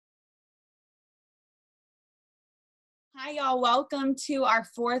Hi, y'all. Welcome to our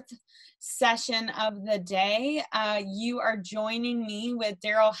fourth session of the day. You are joining me with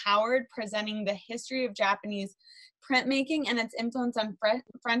Daryl Howard presenting the history of Japanese printmaking and its influence on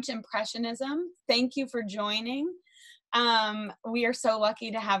French Impressionism. Thank you for joining. We are so lucky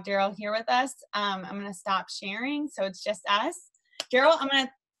to have Daryl here with us. I'm going to stop sharing so it's just us. Daryl, I'm going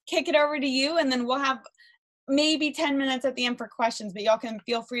to kick it over to you, and then we'll have maybe 10 minutes at the end for questions, but y'all can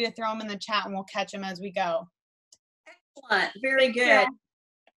feel free to throw them in the chat and we'll catch them as we go. Excellent. Very good.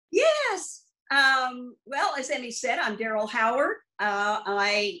 Yes. Well, as Emmy said, I'm Daryl Howard.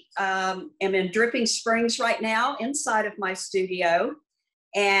 I am in Dripping Springs right now inside of my studio,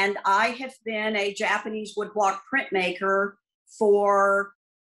 and I have been a Japanese woodblock printmaker for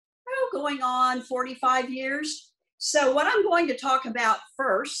going on 45 years. So what I'm going to talk about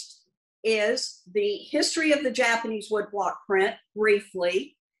first is the history of the Japanese woodblock print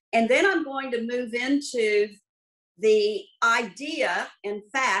briefly, and then I'm going to move into the idea and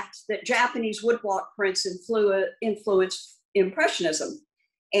fact that Japanese woodblock prints influenced Impressionism,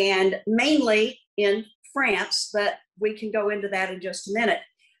 and mainly in France, but we can go into that in just a minute.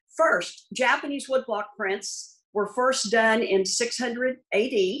 First, Japanese woodblock prints were first done in 600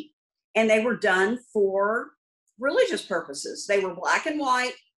 AD, and they were done for religious purposes. They were black and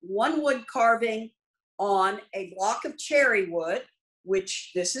white, one wood carving on a block of cherry wood,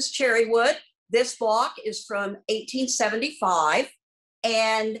 which this is cherry wood. This block is from 1875,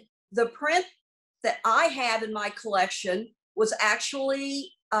 and the print that I have in my collection was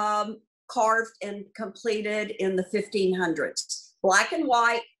actually carved and completed in the 1500s. Black and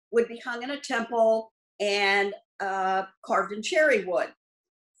white, would be hung in a temple and carved in cherry wood.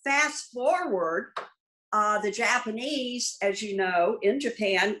 Fast forward, the Japanese, as you know, in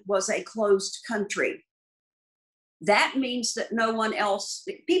Japan was a closed country. That means that no one else,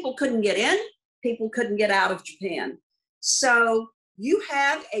 people couldn't get in, people couldn't get out of Japan. So you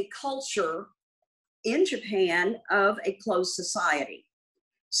have a culture in Japan of a closed society.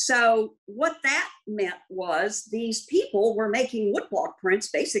 So what that meant was these people were making woodblock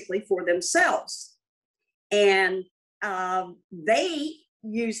prints basically for themselves. And they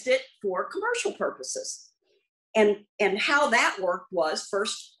used it for commercial purposes. And how that worked was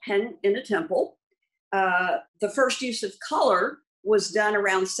first hung in a temple. The first use of color was done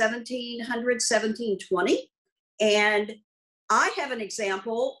around 1700, 1720. And I have an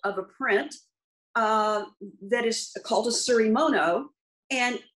example of a print that is called a surimono.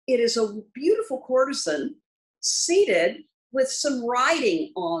 And it is a beautiful courtesan seated with some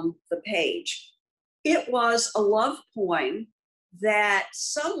writing on the page. It was a love poem that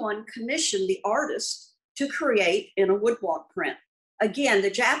someone commissioned the artist to create in a woodblock print. Again, the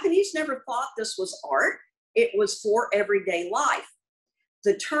Japanese never thought this was art. It was for everyday life.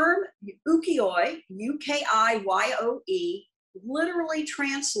 The term ukiyo, U-K-I-Y-O-E, literally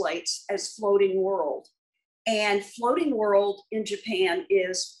translates as floating world. And floating world in Japan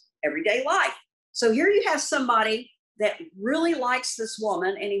is everyday life. So here you have somebody that really likes this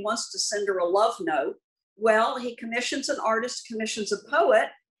woman and he wants to send her a love note. Well, he commissions an artist, commissions a poet,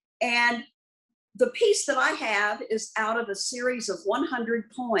 and the piece that I have is out of a series of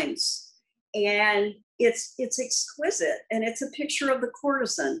 100 poems, and it's exquisite, and it's a picture of the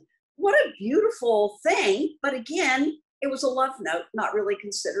courtesan. What a beautiful thing, but again, it was a love note, not really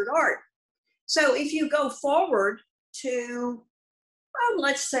considered art. So if you go forward to,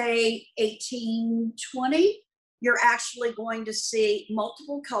 let's say 1820, you're actually going to see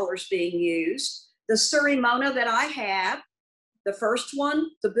multiple colors being used. The surimono that I have, the first one,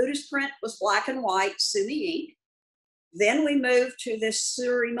 the Buddhist print, was black and white, sumi ink. Then we moved to this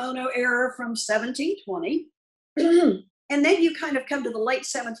surimono era from 1720. And then you kind of come to the late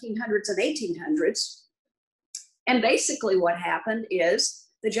 1700s and 1800s. And basically what happened is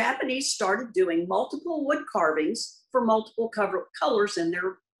the Japanese started doing multiple wood carvings for multiple colors in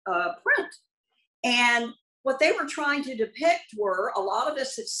their print. And what they were trying to depict were, a lot of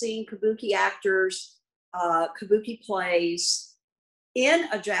us have seen kabuki actors, kabuki plays in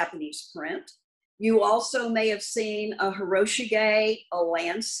a Japanese print. You also may have seen a hiroshige, a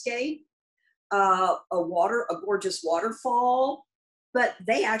landscape, a gorgeous waterfall, but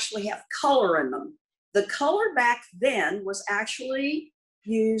they actually have color in them. The color back then was actually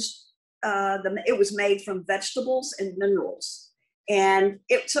used, it was made from vegetables and minerals. And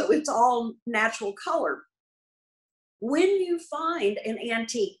so it's all natural color. When you find an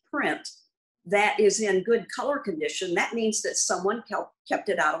antique print that is in good color condition, that means that someone kept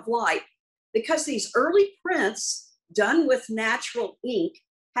it out of light, because these early prints done with natural ink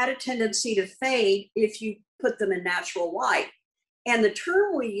had a tendency to fade if you put them in natural light. And the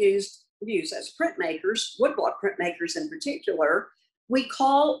term we used use as printmakers, woodblock printmakers in particular, we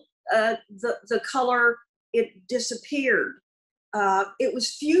call the color, it disappeared. It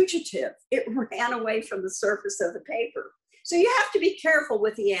was fugitive. It ran away from the surface of the paper. So you have to be careful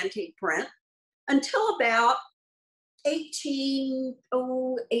with the antique print. Until about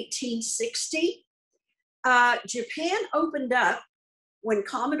 1860, Japan opened up when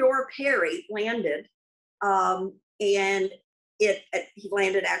Commodore Perry landed, and he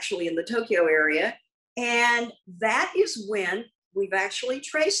landed actually in the Tokyo area. And that is when we've actually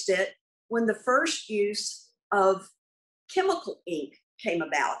traced it, when the first use of chemical ink came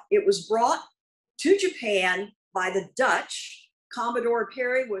about. It was brought to Japan by the Dutch. Commodore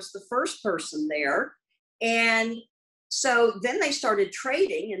Perry was the first person there. And so then they started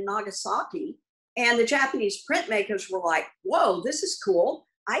trading in Nagasaki, and the Japanese printmakers were like, whoa, this is cool.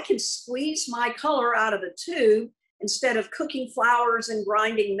 I can squeeze my color out of a tube instead of cooking flours and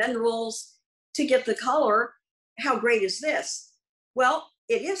grinding minerals to get the color. How great is this? Well,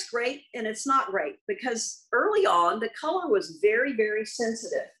 it is great and it's not great, because early on the color was very, very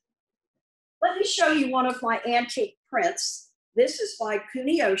sensitive. Let me show you one of my antique prints. This is by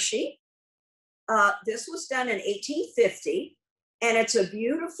Kuniyoshi. This was done in 1850, and it's a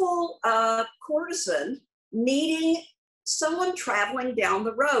beautiful courtesan meeting someone traveling down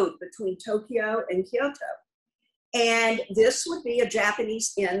the road between Tokyo and Kyoto. And this would be a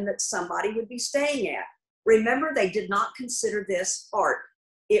Japanese inn that somebody would be staying at. Remember, they did not consider this art.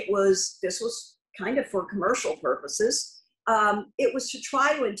 This was kind of for commercial purposes. It was to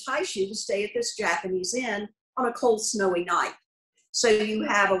try to entice you to stay at this Japanese inn on a cold, snowy night. So you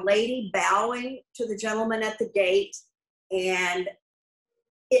have a lady bowing to the gentleman at the gate, and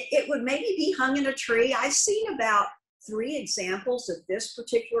it would maybe be hung in a tree. I've seen about 3 examples of this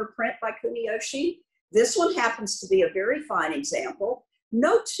particular print by Kuniyoshi. This one happens to be a very fine example.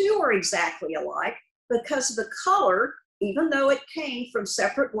 No two are exactly alike, because the color, even though it came from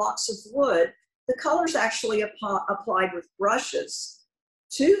separate blocks of wood, the color's actually applied with brushes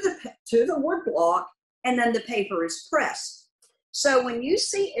to the wood block, and then the paper is pressed. So when you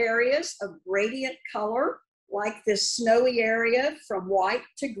see areas of gradient color, like this snowy area from white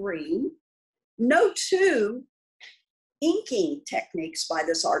to green, no two inking techniques by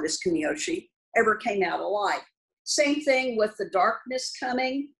this artist Kuniyoshi ever came out alike. Same thing with the darkness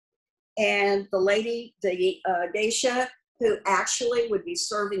coming, and the lady, the geisha, who actually would be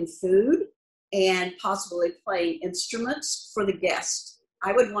serving food and possibly playing instruments for the guest.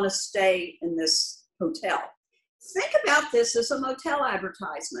 I would want to stay in this hotel. Think about this as a motel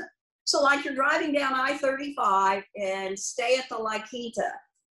advertisement. So like you're driving down I-35 and stay at the La Quinta.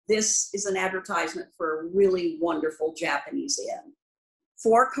 This is an advertisement for a really wonderful Japanese inn.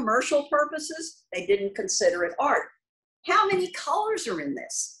 For commercial purposes, they didn't consider it art. How many colors are in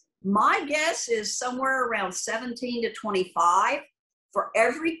this? My guess is somewhere around 17 to 25. For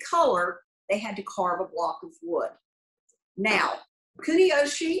every color, they had to carve a block of wood. Now,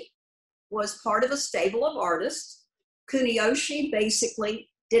 Kuniyoshi was part of a stable of artists. Kuniyoshi basically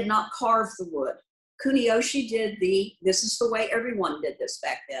did not carve the wood. Kuniyoshi did this is the way everyone did this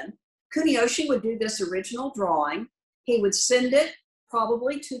back then. Kuniyoshi would do this original drawing. He would send it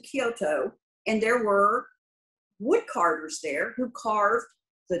probably to Kyoto, and there were wood carvers there who carved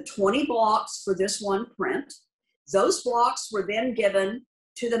the 20 blocks for this one print. Those blocks were then given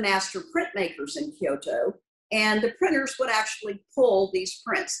to the master printmakers in Kyoto, and the printers would actually pull these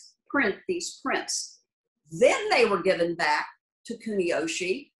prints, print these prints. Then they were given back to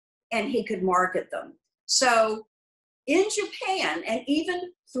Kuniyoshi, and he could market them. So in Japan, and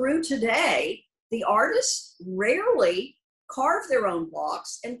even through today, the artists rarely carve their own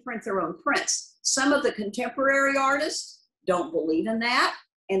blocks and print their own prints. Some of the contemporary artists don't believe in that,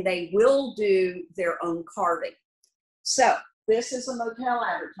 and they will do their own carving. So this is a motel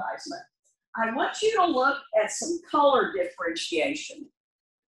advertisement. I want you to look at some color differentiation.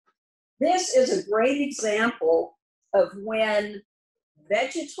 This is a great example of when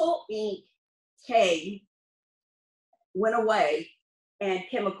vegetal ink went away and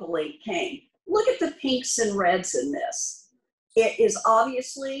chemical ink came. Look at the pinks and reds in this. It is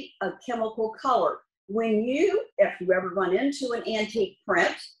obviously a chemical color. If you ever run into an antique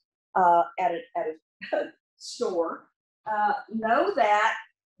print at a store, know that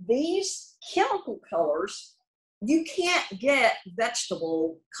these chemical colors, you can't get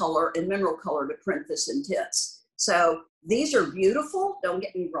vegetable color and mineral color to print this intense. So these are beautiful, don't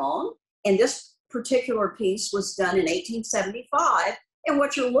get me wrong. And this particular piece was done in 1875. And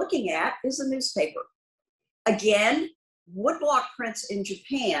what you're looking at is a newspaper. Again, woodblock prints in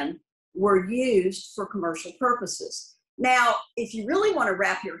Japan were used for commercial purposes. Now, if you really want to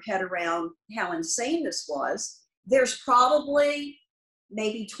wrap your head around how insane this was, there's probably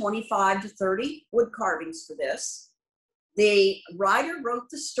maybe 25 to 30 wood carvings for this. The writer wrote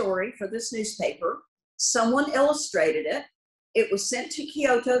the story for this newspaper. Someone illustrated it. It was sent to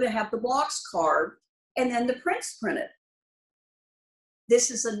Kyoto to have the blocks carved, and then the prints printed.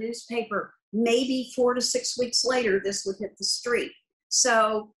 This is a newspaper. Maybe 4 to 6 weeks later, this would hit the street.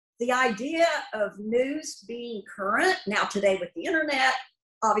 So the idea of news being current, now today with the internet,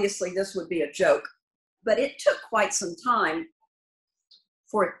 obviously this would be a joke, but it took quite some time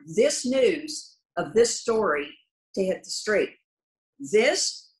for this news of this story to hit the street.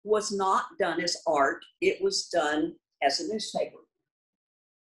 This was not done as art, it was done as a newspaper.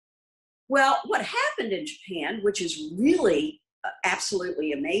 Well, what happened in Japan, which is really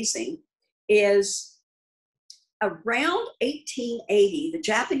absolutely amazing, is around 1880, the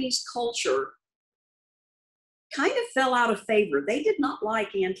Japanese culture kind of fell out of favor. They did not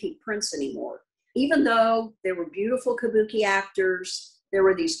like antique prints anymore. Even though there were beautiful kabuki actors, there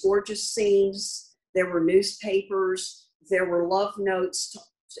were these gorgeous scenes, there were newspapers, there were love notes,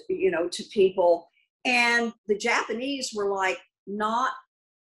 to people. And the Japanese were like not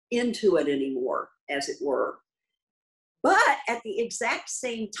into it anymore, as it were. But at the exact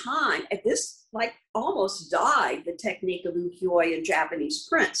same time, at this, like, almost died the technique of ukiyo in Japanese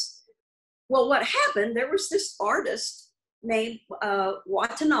prints. Well, what happened, there was this artist named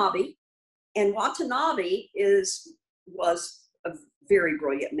Watanabe, and Watanabe was a very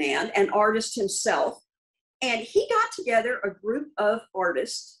brilliant man, an artist himself, and he got together a group of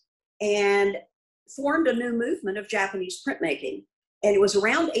artists and formed a new movement of Japanese printmaking. And it was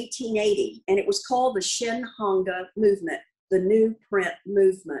around 1880, and it was called the Shinhanga movement, the new print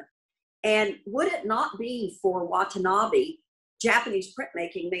movement. And would it not be for Watanabe, Japanese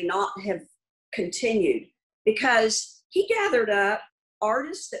printmaking may not have continued, because he gathered up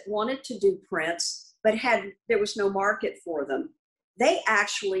artists that wanted to do prints, but there was no market for them. They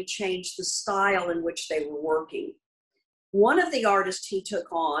actually changed the style in which they were working. One of the artists he took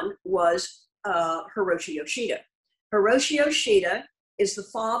on was Hiroshi Yoshida. Hiroshi Yoshida is the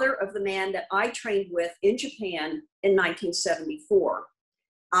father of the man that I trained with in Japan in 1974.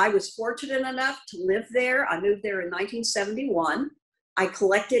 I was fortunate enough to live there. I moved there in 1971. I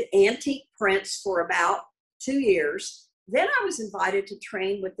collected antique prints for about 2 years. Then I was invited to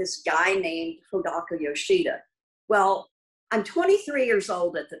train with this guy named Hodaka Yoshida. Well, I'm 23 years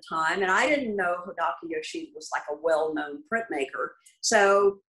old at the time, and I didn't know Hodaka Yoshida was like a well-known printmaker.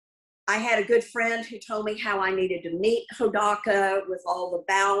 So I had a good friend who told me how I needed to meet Hodaka with all the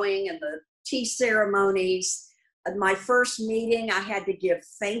bowing and the tea ceremonies. At my first meeting, I had to give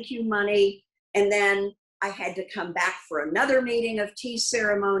thank you money, and then I had to come back for another meeting of tea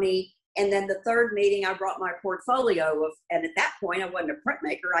ceremony. And then the third meeting, I brought my portfolio and at that point, I wasn't a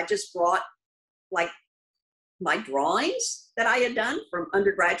printmaker. I just brought like my drawings that I had done from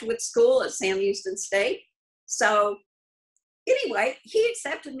undergraduate school at Sam Houston State. So anyway, he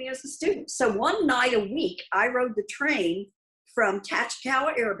accepted me as a student. So one night a week, I rode the train from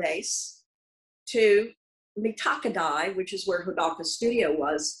Tachikawa Air Base to Mitakadai, which is where Hodaka's studio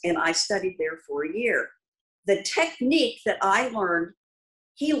was, and I studied there for a year. The technique that I learned,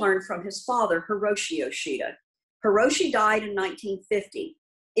 he learned from his father, Hiroshi Yoshida. Hiroshi died in 1950,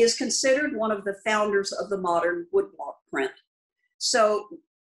 is considered one of the founders of the modern woodblock print. So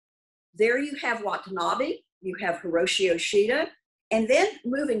there you have Watanabe, you have Hiroshi Yoshida, and then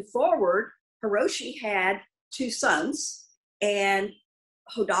moving forward, Hiroshi had 2 sons, and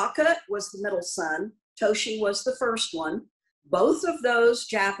Hodaka was the middle son, Toshi was the first one. Both of those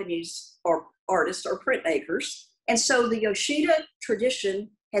Japanese artists are printmakers, and so the Yoshida tradition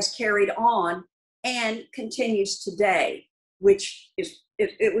has carried on and continues today, which is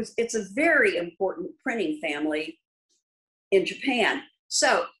it's a very important printing family in Japan.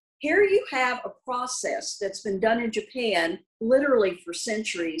 So here you have a process that's been done in Japan literally for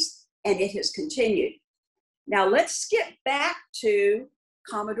centuries, and it has continued. Now let's skip back to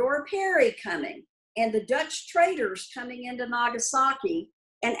Commodore Perry coming and the Dutch traders coming into Nagasaki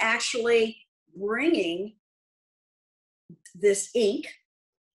and actually bringing this ink.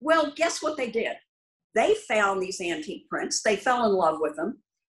 Well, guess what they did? They found these antique prints, they fell in love with them,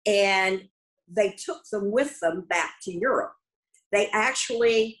 and they took them with them back to Europe. They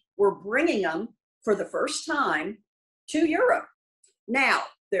actually were bringing them for the first time to Europe. Now,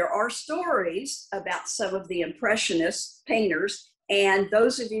 there are stories about some of the Impressionist painters, and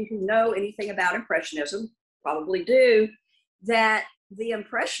those of you who know anything about Impressionism probably do, that the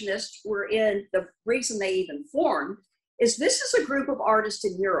Impressionists were the reason they even formed is this is a group of artists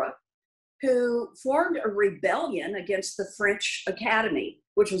in Europe who formed a rebellion against the French Academy,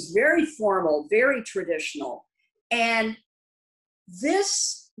 which was very formal, very traditional. And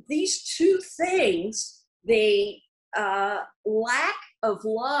these two things, the lack of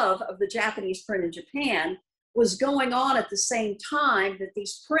love of the Japanese print in Japan, was going on at the same time that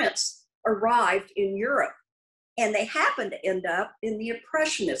these prints arrived in Europe. And they happened to end up in the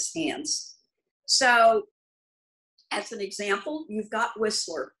Impressionists' hands. So, as an example, you've got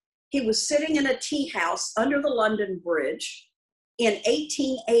Whistler. He was sitting in a tea house under the London Bridge in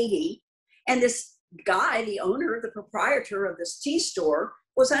 1880, and this guy, the owner, the proprietor of this tea store,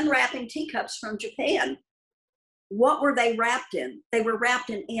 was unwrapping teacups from Japan. What were they wrapped in? They were wrapped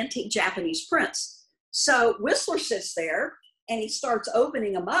in antique Japanese prints. So Whistler sits there and he starts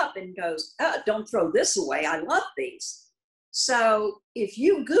opening them up and goes, oh, don't throw this away. I love these. So if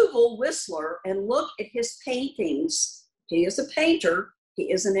you Google Whistler and look at his paintings, he is a painter,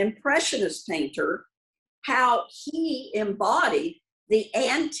 he is an Impressionist painter, how he embodied the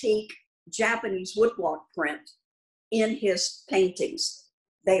antique Japanese woodblock print in his paintings.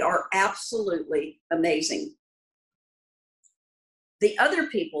 They are absolutely amazing. The other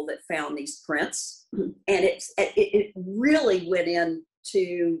people that found these prints, and it really went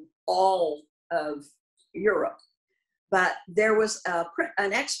into all of Europe, but there was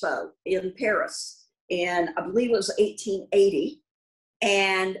an expo in Paris, and I believe it was 1880,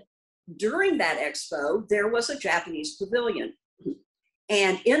 and during that expo, there was a Japanese pavilion.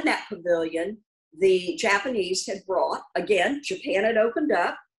 And in that pavilion, the Japanese had brought, again, Japan had opened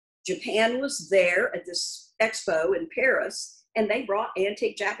up, Japan was there at this expo in Paris, and they brought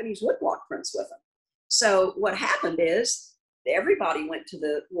antique Japanese woodblock prints with them. So what happened is everybody went to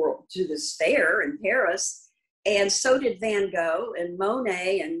this fair in Paris, and so did Van Gogh and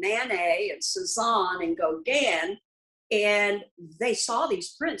Monet and Manet and Cezanne and Gauguin, and they saw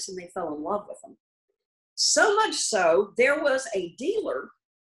these prints and they fell in love with them. So much so, there was a dealer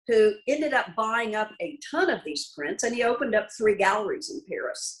who ended up buying up a ton of these prints, and he opened up 3 galleries in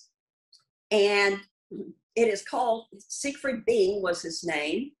Paris. And it is called, Siegfried Bing was his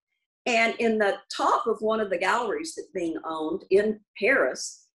name. And in the top of one of the galleries that Bing owned in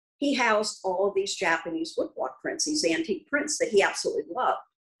Paris, he housed all of these Japanese woodblock prints, these antique prints that he absolutely loved.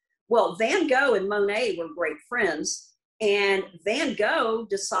 Well, Van Gogh and Monet were great friends, and Van Gogh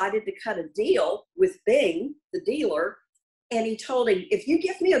decided to cut a deal with Bing, the dealer, and he told him, if you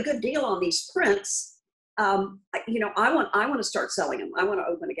give me a good deal on these prints, I want to start selling them. I want to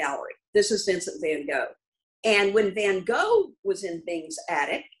open a gallery. This is Vincent van Gogh. And when Van Gogh was in Bing's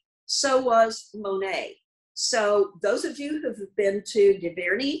attic, so was Monet. So those of you who have been to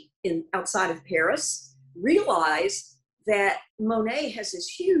Giverny outside of Paris realize that Monet has this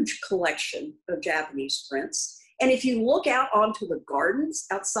huge collection of Japanese prints. And if you look out onto the gardens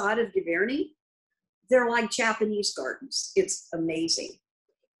outside of Giverny, they're like Japanese gardens. It's amazing.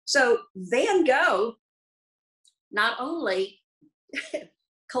 So Van Gogh not only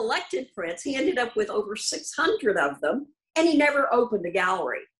collected prints, he ended up with over 600 of them, and he never opened a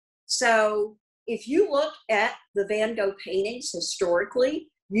gallery. So if you look at the Van Gogh paintings historically,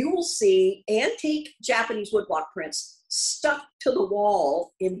 you will see antique Japanese woodblock prints stuck to the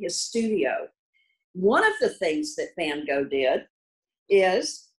wall in his studio. One of the things that Van Gogh did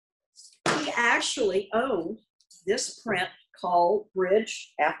is he actually owned this print called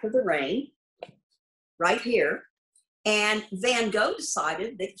Bridge After the Rain, right here. And Van Gogh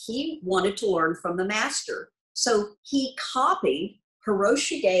decided that he wanted to learn from the master. So he copied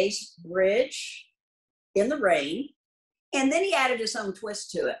Hiroshige's Bridge in the Rain, and then he added his own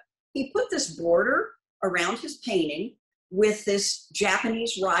twist to it. He put this border around his painting with this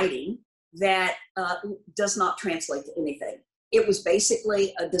Japanese writing that does not translate to anything. It was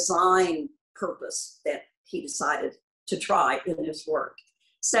basically a design purpose that he decided to try in his work.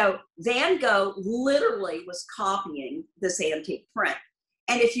 So Van Gogh literally was copying this antique print.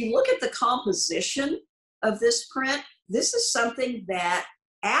 And if you look at the composition of this print, this is something that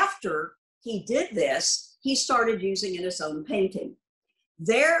after he did this, he started using in his own painting.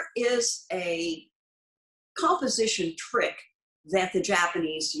 There is a composition trick that the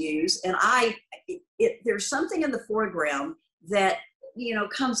Japanese use, and there's something in the foreground that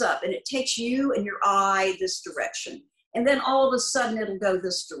comes up, and it takes you and your eye this direction, and then all of a sudden it'll go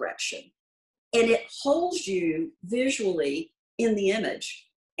this direction, and it holds you visually in the image.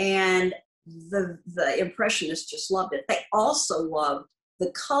 And the Impressionists just loved it. They also loved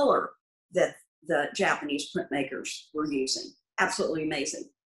the color that the Japanese printmakers were using. Absolutely amazing.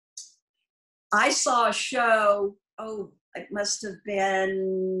 I saw a show, it must have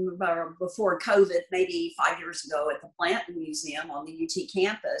been before COVID, maybe 5 years ago, at the Plant Museum on the UT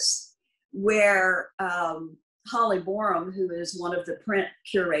campus, where Holly Borum, who is one of the print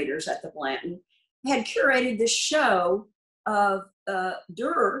curators at the Blanton, had curated this show of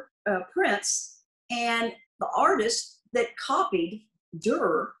Durer prints and the artists that copied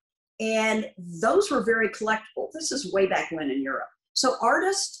Durer, and those were very collectible. This is way back when in Europe. So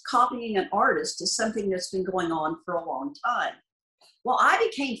artist copying an artist is something that's been going on for a long time. Well, I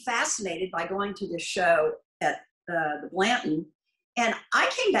became fascinated by going to this show at the Blanton, and I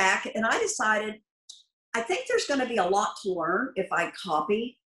came back and I decided, I think there's going to be a lot to learn if I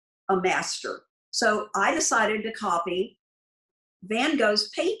copy a master. So I decided to copy Van Gogh's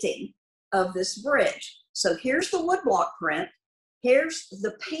painting of this bridge. So here's the woodblock print. Here's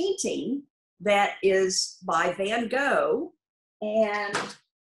the painting that is by Van Gogh. And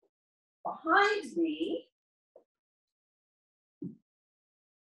behind me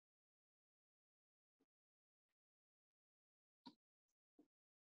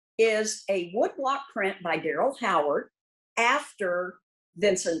is a woodblock print by Daryl Howard after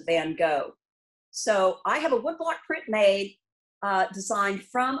Vincent van Gogh. So I have a woodblock print made, designed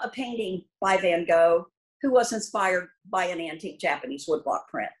from a painting by Van Gogh, who was inspired by an antique Japanese woodblock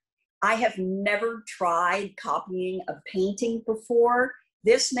print. I have never tried copying a painting before.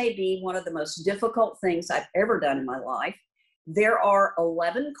 This may be one of the most difficult things I've ever done in my life. There are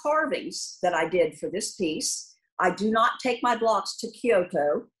 11 carvings that I did for this piece. I do not take my blocks to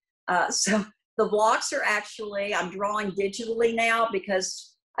Kyoto. So the blocks are actually, I'm drawing digitally now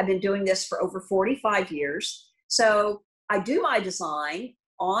because I've been doing this for over 45 years. So I do my design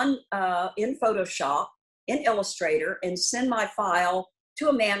on in Photoshop, in Illustrator, and send my file to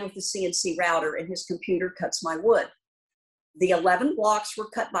a man with a CNC router, and his computer cuts my wood. The 11 blocks were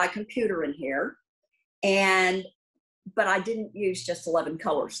cut by computer in here, but I didn't use just 11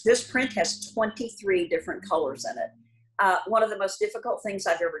 colors. This print has 23 different colors in it. One of the most difficult things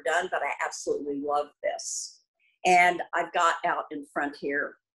I've ever done, but I absolutely love this. And I've got out in front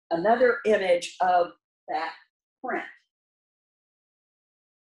here another image of that print.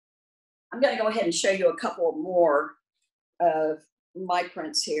 I'm going to go ahead and show you a couple more of my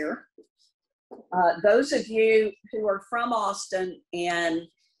prints here. Those of you who are from Austin and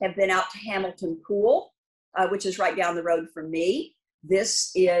have been out to Hamilton Pool, which is right down the road from me,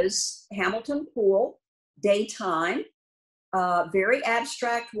 this is Hamilton Pool, daytime, very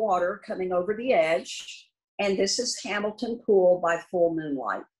abstract water coming over the edge, and this is Hamilton Pool by full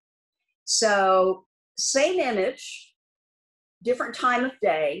moonlight. So same image, different time of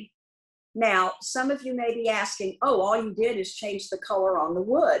day. Now, some of you may be asking, oh, all you did is change the color on the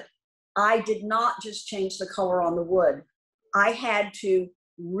wood. I did not just change the color on the wood. I had to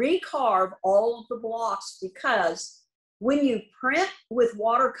recarve all of the blocks, because when you print with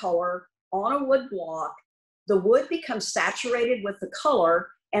watercolor on a wood block, the wood becomes saturated with the color,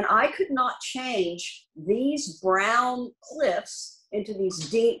 and I could not change these brown cliffs into these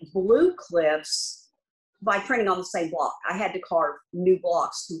deep blue cliffs by printing on the same block. I had to carve new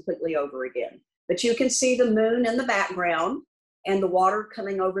blocks completely over again. But you can see the moon in the background and the water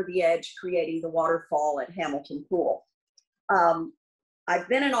coming over the edge, creating the waterfall at Hamilton Pool. I've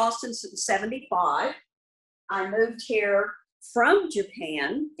been in Austin since '75. I moved here from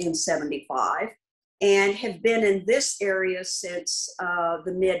Japan in '75 and have been in this area since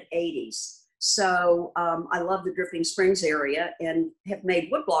the mid-'80s. So I love the Dripping Springs area and have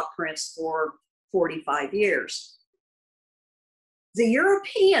made woodblock prints for 45 years. The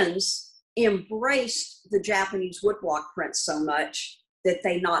Europeans embraced the Japanese woodblock prints so much that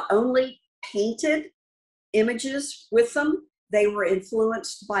they not only painted images with them, they were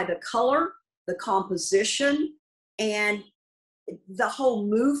influenced by the color, the composition, and the whole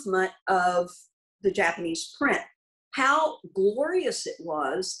movement of the Japanese print. How glorious it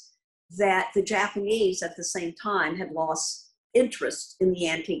was that the Japanese at the same time had lost interest in the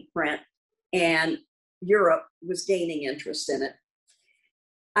antique print, and Europe was gaining interest in it.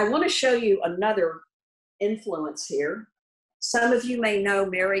 I want to show you another influence here. Some of you may know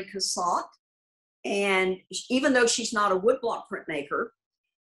Mary Cassatt, and even though she's not a woodblock printmaker,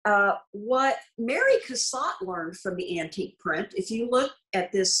 what Mary Cassatt learned from the antique print, if you look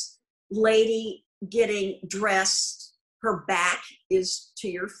at this lady getting dressed, her back is to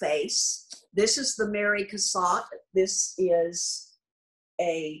your face. This is the Mary Cassatt. This is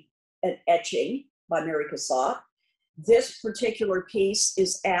an etching by Mary Cassatt. This particular piece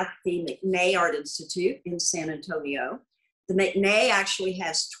is at the McNay Art Institute in San Antonio. The McNay actually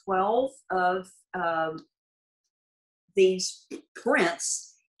has 12 of these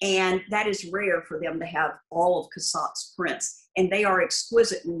prints, and that is rare for them to have all of Cassatt's prints, and they are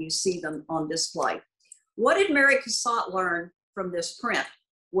exquisite when you see them on display. What did Mary Cassatt learn from this print?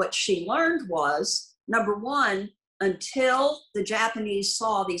 what she learned was, number one, until the Japanese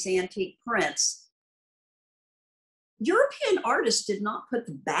saw these antique prints, European artists did not put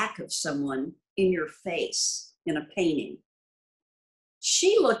the back of someone in your face in a painting.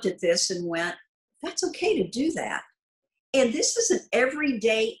 She looked at this and went, that's okay to do that. And this is an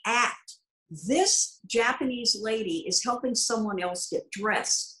everyday act. This Japanese lady is helping someone else get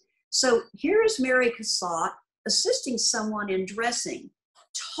dressed. So here is Mary Cassatt assisting someone in dressing,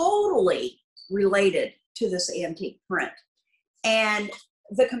 totally related to this antique print. And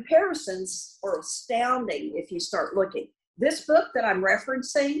the comparisons are astounding if you start looking. This book that I'm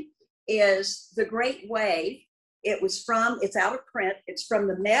referencing is The Great Wave. It's out of print. It's from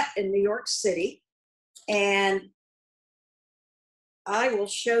the Met in New York City. And I will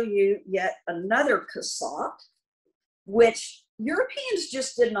show you yet another Cassatt, which Europeans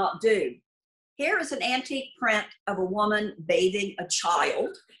just did not do. Here is an antique print of a woman bathing a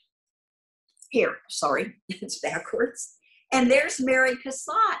child. Here, sorry, it's backwards. And there's Mary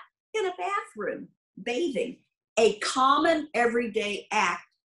Cassatt in a bathroom, bathing. A common everyday act,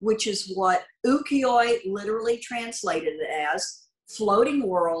 which is what ukiyo literally translated as floating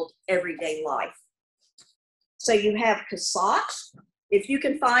world, everyday life. So you have Cassatt. If you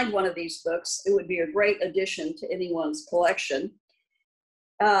can find one of these books, it would be a great addition to anyone's collection.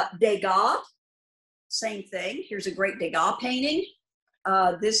 Degas, same thing. Here's a great Degas painting.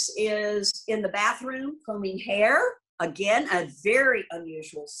 This is in the bathroom, combing hair. Again, a very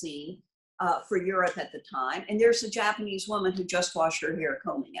unusual scene for Europe at the time. And there's a Japanese woman who just washed her hair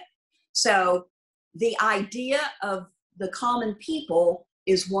combing it. So the idea of the common people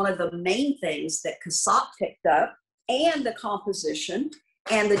is one of the main things that Cassatt picked up, and the composition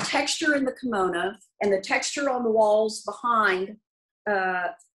and the texture in the kimono and the texture on the walls behind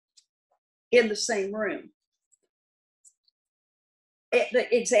in the same room.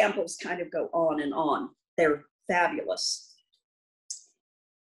 The examples kind of go on and on. They're fabulous.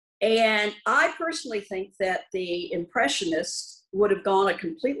 And I personally think that the Impressionists would have gone a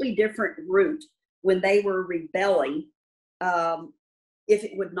completely different route when they were rebelling if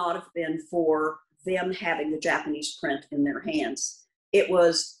it would not have been for them having the Japanese print in their hands. It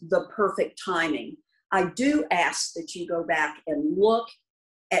was the perfect timing. I do ask that you go back and look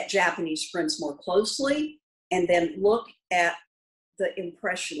at Japanese prints more closely, and then look at the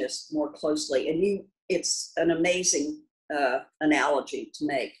Impressionists more closely. And it's an amazing analogy to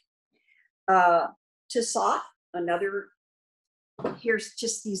make. Tissot, here's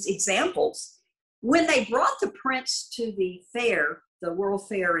just these examples. When they brought the prints to the fair, the World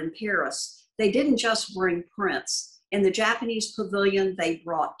Fair in Paris, they didn't just bring prints. In the Japanese pavilion, they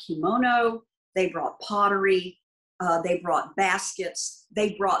brought kimono, they brought pottery, they brought baskets,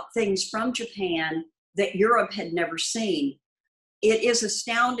 they brought things from Japan that Europe had never seen. It is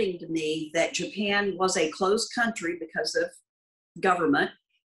astounding to me that Japan was a closed country because of government,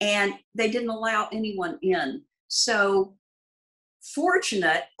 and they didn't allow anyone in. So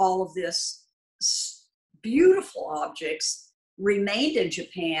fortunate all of this beautiful objects remained in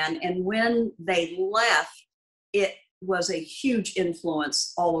Japan, and when they left, it was a huge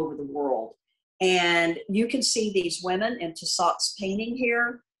influence all over the world. And you can see these women in Tissot's painting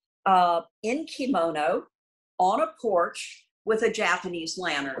here in kimono on a porch with a Japanese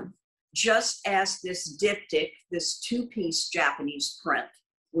lantern, just as this diptych, this two-piece Japanese print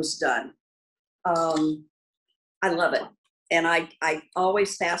was done. I love it. And I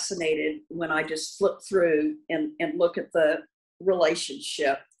always fascinated when I just flip through and look at the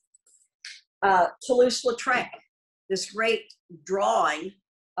relationship. Toulouse-Lautrec, this great drawing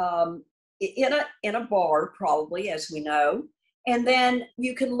in a bar, probably, as we know. And then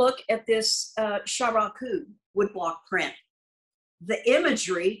you can look at this Sharaku woodblock print. The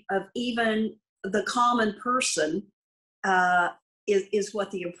imagery of even the common person is what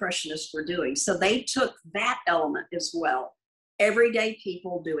the Impressionists were doing. So they took that element as well. Everyday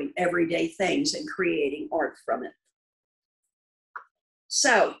people doing everyday things and creating art from it.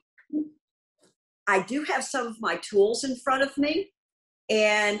 So I do have some of my tools in front of me,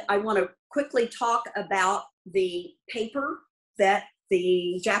 and I want to quickly talk about the paper that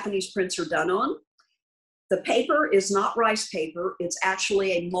the Japanese prints are done on. The paper is not rice paper, it's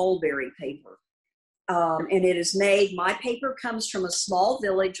actually a mulberry paper. And it is made, my paper comes from a small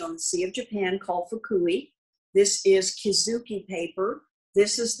village on the Sea of Japan called Fukui. This is Kizuki paper.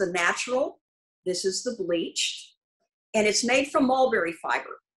 This is the natural, this is the bleached, and it's made from mulberry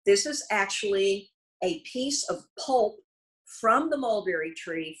fiber. This is actually a piece of pulp from the mulberry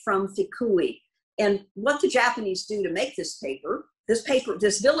tree from Fukui. And what the Japanese do to make this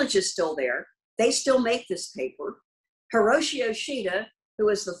village is still there. They still make this paper. Hiroshi Yoshida, who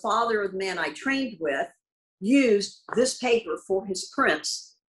is the father of the man I trained with, used this paper for his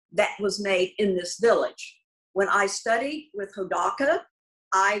prints that was made in this village. When I studied with Hodaka,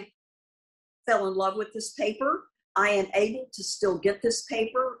 I fell in love with this paper. I am able to still get this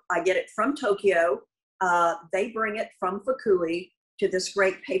paper. I get it from Tokyo. They bring it from Fukui to this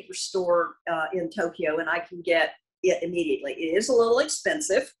great paper store in Tokyo, and I can get it immediately. It is a little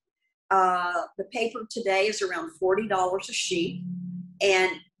expensive. The paper today is around $40 a sheet,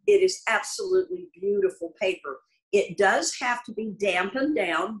 and it is absolutely beautiful paper. It does have to be dampened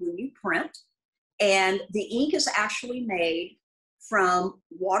down when you print, and the ink is actually made from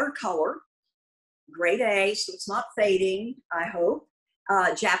watercolor, grade A, so it's not fading, I hope,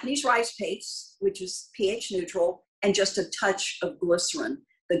 Japanese rice paste, which is pH neutral, and just a touch of glycerin.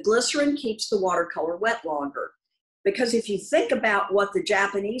 The glycerin keeps the watercolor wet longer. Because if you think about what the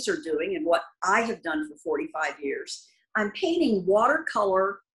Japanese are doing and what I have done for 45 years, I'm painting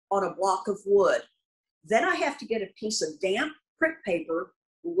watercolor on a block of wood. Then I have to get a piece of damp print paper,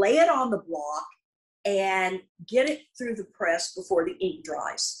 lay it on the block, and get it through the press before the ink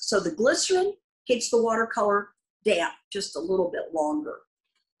dries. So the glycerin keeps the watercolor damp just a little bit longer.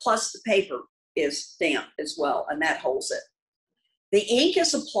 Plus the paper is damp as well, and that holds it. The ink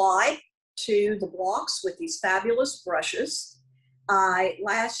is applied to the blocks with these fabulous brushes. I,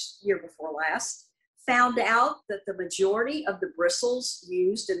 year before last, found out that the majority of the bristles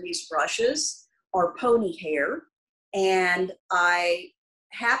used in these brushes are pony hair, and I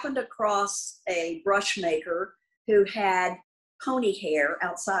happened across a brush maker who had pony hair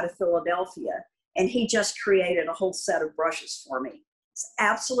outside of Philadelphia, and he just created a whole set of brushes for me. It's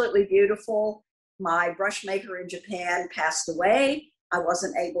absolutely beautiful. My brush maker in Japan passed away. I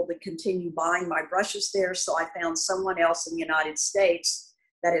wasn't able to continue buying my brushes there, so I found someone else in the United States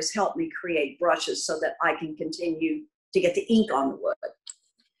that has helped me create brushes so that I can continue to get the ink on the wood.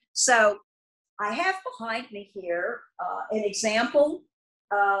 So I have behind me here an example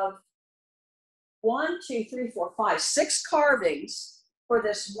of 6 carvings for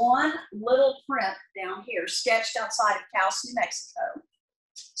this one little print down here, sketched outside of Taos, New Mexico.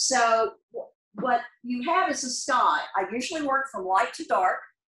 So what you have is a sky. I usually work from light to dark,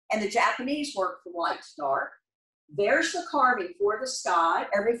 and the Japanese work from light to dark. There's the carving for the sky.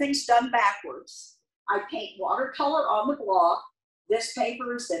 Everything's done backwards. I paint watercolor on the block. This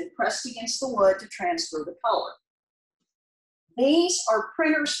paper is then pressed against the wood to transfer the color. These are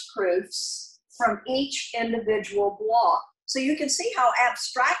printer's proofs from each individual block. So you can see how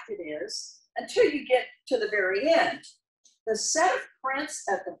abstract it is until you get to the very end. The set of prints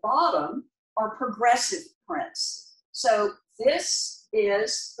at the bottom are progressive prints. So this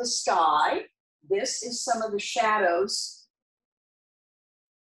is the sky. This is some of the shadows.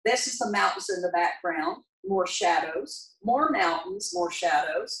 This is the mountains in the background, more shadows, more mountains, more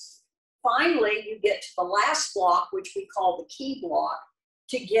shadows. Finally, you get to the last block, which we call the key block,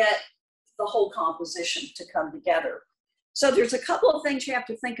 to get the whole composition to come together. So there's a couple of things you have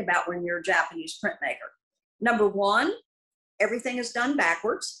to think about when you're a Japanese printmaker. Number one, everything is done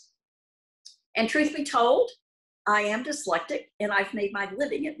backwards. And truth be told, I am dyslexic, and I've made my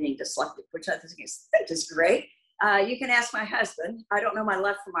living at being dyslexic, which I think is great. You can ask my husband. I don't know my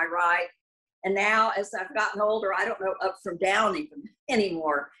left from my right. And now, as I've gotten older, I don't know up from down even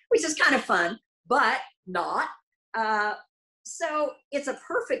anymore, which is kind of fun, but not. So it's a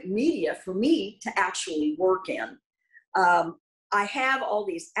perfect media for me to actually work in. I have all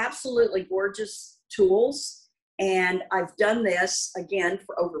these absolutely gorgeous tools, and I've done this, again,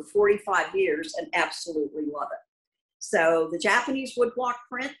 for over 45 years and absolutely love it. So the Japanese woodblock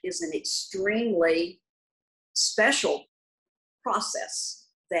print is an extremely special process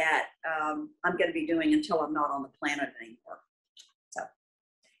that I'm going to be doing until I'm not on the planet anymore. So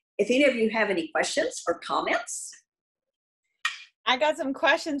if any of you have any questions or comments. I got some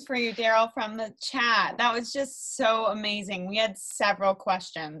questions for you, Daryl, from the chat. That was just so amazing. We had several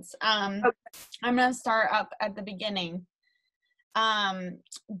questions. Okay. I'm going to start up at the beginning.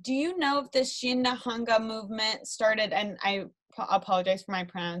 Do you know if the Shin-Nihonga movement started, and I apologize for my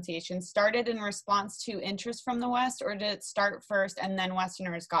pronunciation, started in response to interest from the West, or did it start first and then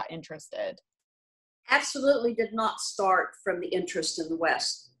Westerners got interested? Absolutely did not start from the interest in the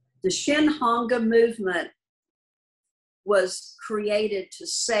West. The Shin-Nihonga movement was created to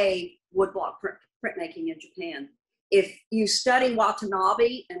save woodblock printmaking in Japan. If you study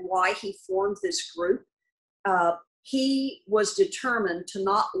Watanabe and why he formed this group, he was determined to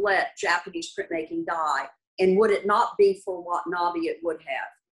not let Japanese printmaking die. And would it not be for Watanabe, it would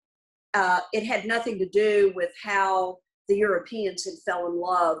have. It had nothing to do with how the Europeans had fell in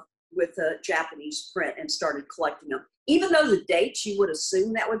love with Japanese print and started collecting them. Even though the dates, you would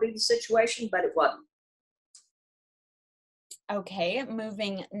assume that would be the situation, but it wasn't. Okay,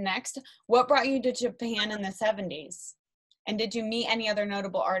 moving next. What brought you to Japan in the 70s? And did you meet any other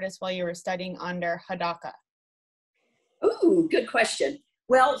notable artists while you were studying under Hodaka? Ooh, good question.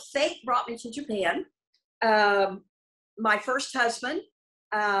 Well, fate brought me to Japan. My first husband,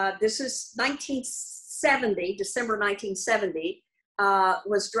 this is 1970, December 1970,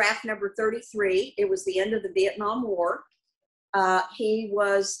 was draft number 33. It was the end of the Vietnam War. He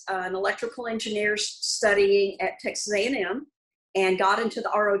was an electrical engineer studying at Texas A&M and got into the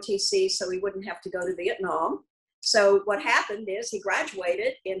ROTC so he wouldn't have to go to Vietnam. So what happened is he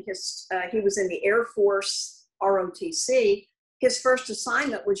graduated in he was in the Air Force ROTC. His first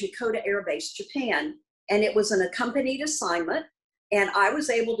assignment was Yokota Air Base, Japan, and it was an accompanied assignment, and I was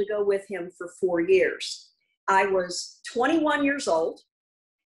able to go with him for 4 years. I was 21 years old.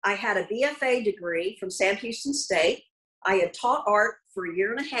 I had a BFA degree from Sam Houston State. I had taught art for a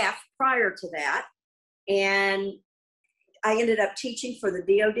year and a half prior to that, and I ended up teaching for the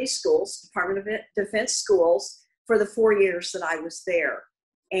DoD schools, Department of Defense schools, for the 4 years that I was there.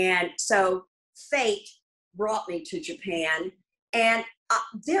 And so fate brought me to Japan, and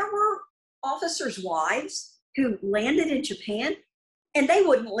there were officers' wives who landed in Japan, and they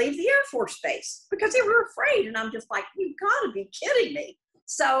wouldn't leave the Air Force Base because they were afraid. And I'm just like, you've got to be kidding me.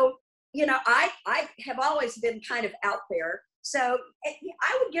 So, you know, I have always been kind of out there. So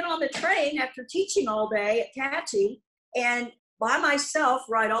I would get on the train after teaching all day at Tachi and by myself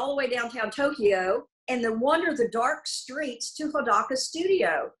ride all the way downtown Tokyo and then wander the dark streets to Hodaka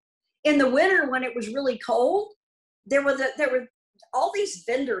Studio. In the winter, when it was really cold, there were all these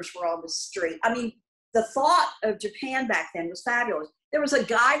vendors were on the street. I mean, the thought of Japan back then was fabulous. There was a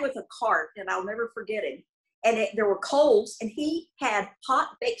guy with a cart, and I'll never forget him. And there were coals, and he had hot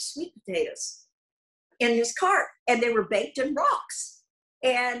baked sweet potatoes in his cart, and they were baked in rocks.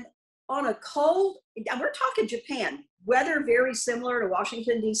 And on a cold, and we're talking Japan, weather very similar to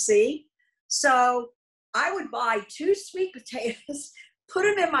Washington, D.C. So I would buy 2 sweet potatoes, put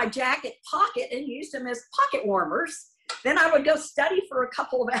them in my jacket pocket, and use them as pocket warmers. Then I would go study for a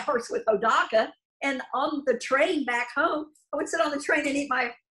couple of hours with Hodaka, and on the train back home, I would sit on the train and eat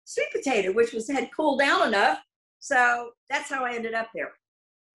my sweet potato, which had cooled down enough. So that's how I ended up there.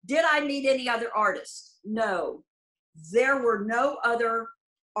 Did I meet any other artists? No. There were no other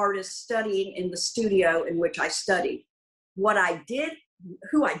artists studying in the studio in which I studied. Who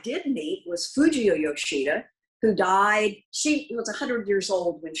I did meet was Fujio Yoshida, who died. She was 100 years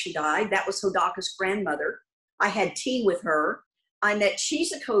old when she died. That was Hodaka's grandmother. I had tea with her. I met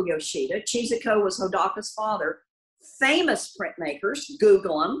Chizuko Yoshida. Chizuko was Hodaka's father. Famous printmakers,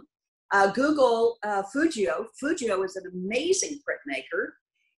 Google them. Google Fujio. Fujio is an amazing printmaker.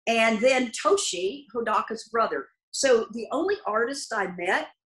 And then Toshi, Hodaka's brother. So the only artists I met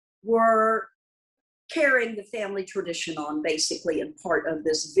were carrying the family tradition on, basically, and part of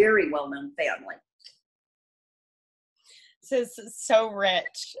this very well-known family. This is so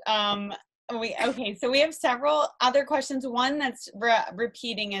rich. Okay, so we have several other questions. One that's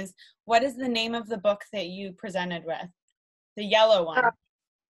repeating is, what is the name of the book that you presented with? The yellow one.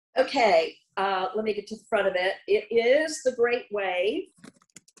 Okay, let me get to the front of it. It is The Great Wave,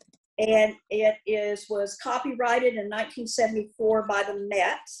 and it was copyrighted in 1974 by the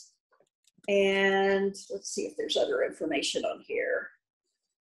Met. And let's see if there's other information on here.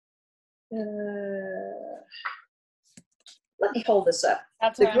 Let me hold this up.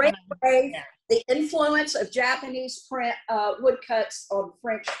 That's The Great Wave, the influence of Japanese print woodcuts on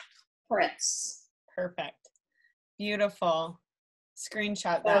French prints. Perfect. Beautiful.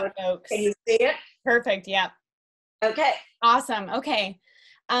 Screenshot that, folks. Can you see it? Perfect, yeah. Okay. Awesome, okay.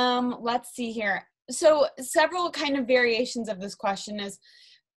 Let's see here. So several kind of variations of this question is,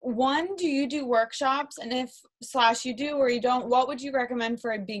 one, do you do workshops? And if you do or you don't, what would you recommend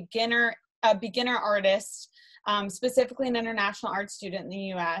for a beginner artist, specifically an international art student in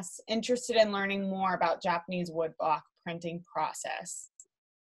the US, interested in learning more about Japanese woodblock printing process?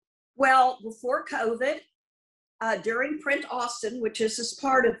 Well, before COVID, during PrintAustin, which is as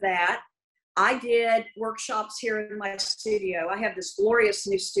part of that, I did workshops here in my studio. I have this glorious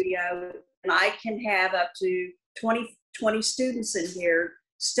new studio, and I can have up to 20 students in here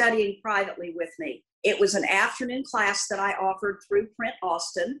studying privately with me. It was an afternoon class that I offered through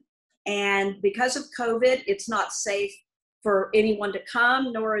PrintAustin. And because of COVID, it's not safe for anyone to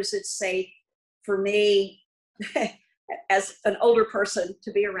come, nor is it safe for me as an older person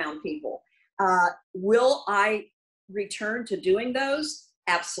to be around people. Will I return to doing those?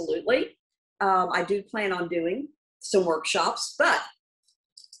 Absolutely. I do plan on doing some workshops, but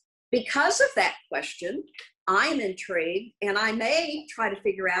because of that question, I'm intrigued, and I may try to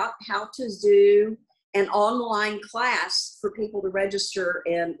figure out how to do an online class for people to register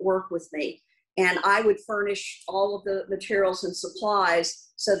and work with me. And I would furnish all of the materials and supplies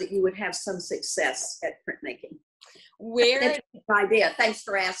so that you would have some success at printmaking. Where idea. Thanks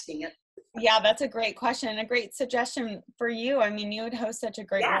for asking it. Yeah, that's a great question and a great suggestion for you. I mean, you would host such a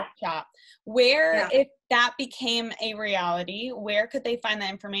great workshop. Where, if that became a reality, where could they find that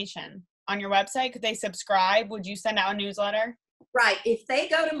information? On your website? Could they subscribe? Would you send out a newsletter? Right. If they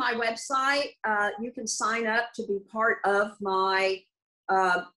go to my website, you can sign up to be part of my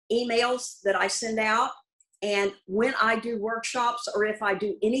emails that I send out. And when I do workshops, or if I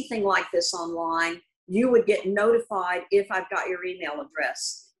do anything like this online, you would get notified if I've got your email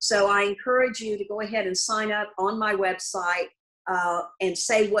address. So I encourage you to go ahead and sign up on my website and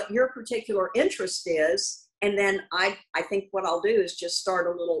say what your particular interest is. And then I think what I'll do is just start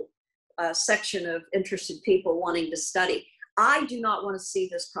a little section of interested people wanting to study. I do not want to see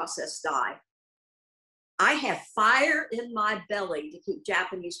this process die. I have fire in my belly to keep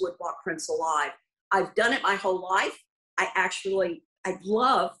Japanese woodblock prints alive. I've done it my whole life. I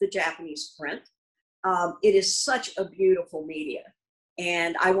love the Japanese print. It is such a beautiful media,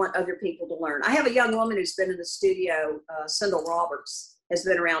 and I want other people to learn. I have a young woman who's been in the studio, Cindel Roberts, has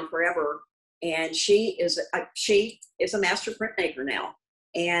been around forever, and she is a master printmaker now.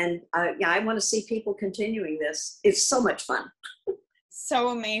 And I want to see people continuing this. It's so much fun. So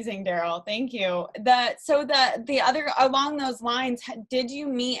amazing, Daryl. Thank you. So the other, along those lines, did you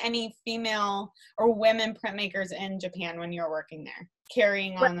meet any female or women printmakers in Japan when you were working there,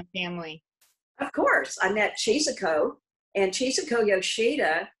 carrying on the family? Of course. I met Chizuko, and Chizuko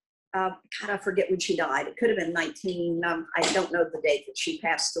Yoshida, I forget when she died. It could have been I don't know the date that she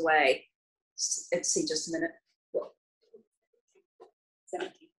passed away. Let's see, just a minute.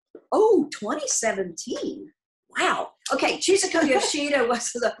 2017. Wow. Okay, Chizuko Yoshida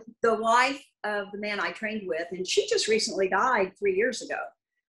was the wife of the man I trained with, and she just recently died 3 years ago.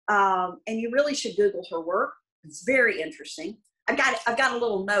 And you really should Google her work. It's very interesting. I've got a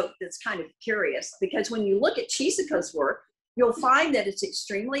little note that's kind of curious, because when you look at Chizuko's work, you'll find that it's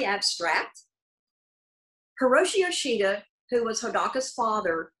extremely abstract. Hiroshi Yoshida, who was Hodaka's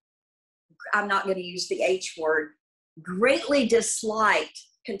father, I'm not going to use the H word, greatly disliked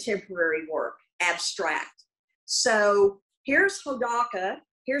contemporary work, abstract. So here's Hodaka,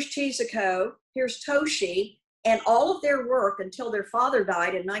 here's Chizuko, here's Toshi, and all of their work until their father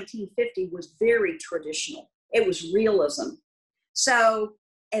died in 1950 was very traditional. It was realism. So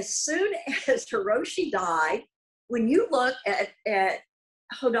as soon as Hiroshi died, when you look at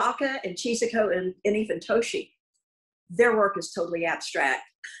Hodaka and Chizuko and even Toshi, their work is totally abstract.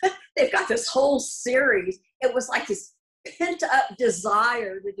 They've got this whole series. It was like this pent up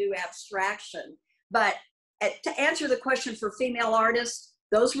desire to do abstraction. But to answer the question for female artists,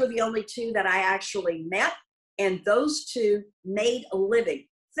 those were the only two that I actually met, and those two made a living.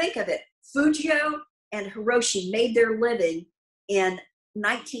 Think of it. Fujio and Hiroshi made their living in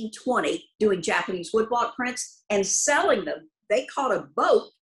 1920 doing Japanese woodblock prints and selling them. They caught a boat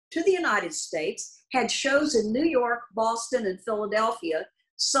to the United States, had shows in New York, Boston, and Philadelphia,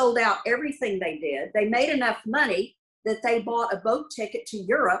 sold out everything they did. They made enough money that they bought a boat ticket to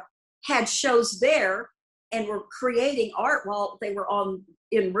Europe, had shows there, and were creating art while they were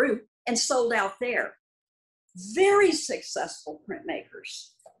en route, and sold out there. Very successful printmakers.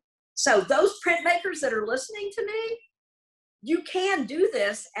 So those printmakers that are listening to me, you can do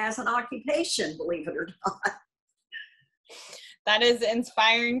this as an occupation, believe it or not. That is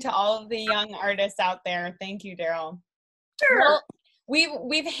inspiring to all of the young artists out there. Thank you, Daryl. Sure. Well,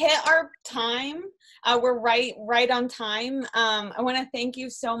 we've hit our time. We're right on time. I want to thank you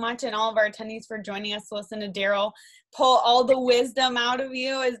so much, and all of our attendees, for joining us to listen to Daryl pull all the wisdom out of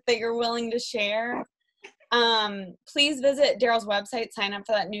you that you're willing to share. Please visit Daryl's website, sign up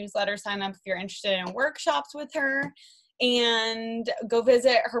for that newsletter, sign up if you're interested in workshops with her, and go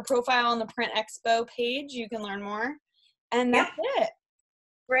visit her profile on the PrintEXPO page. You can learn more. And that's it.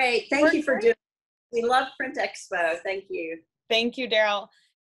 Great. Thank you for doing it. We love PrintEXPO. Thank you. Thank you, Daryl.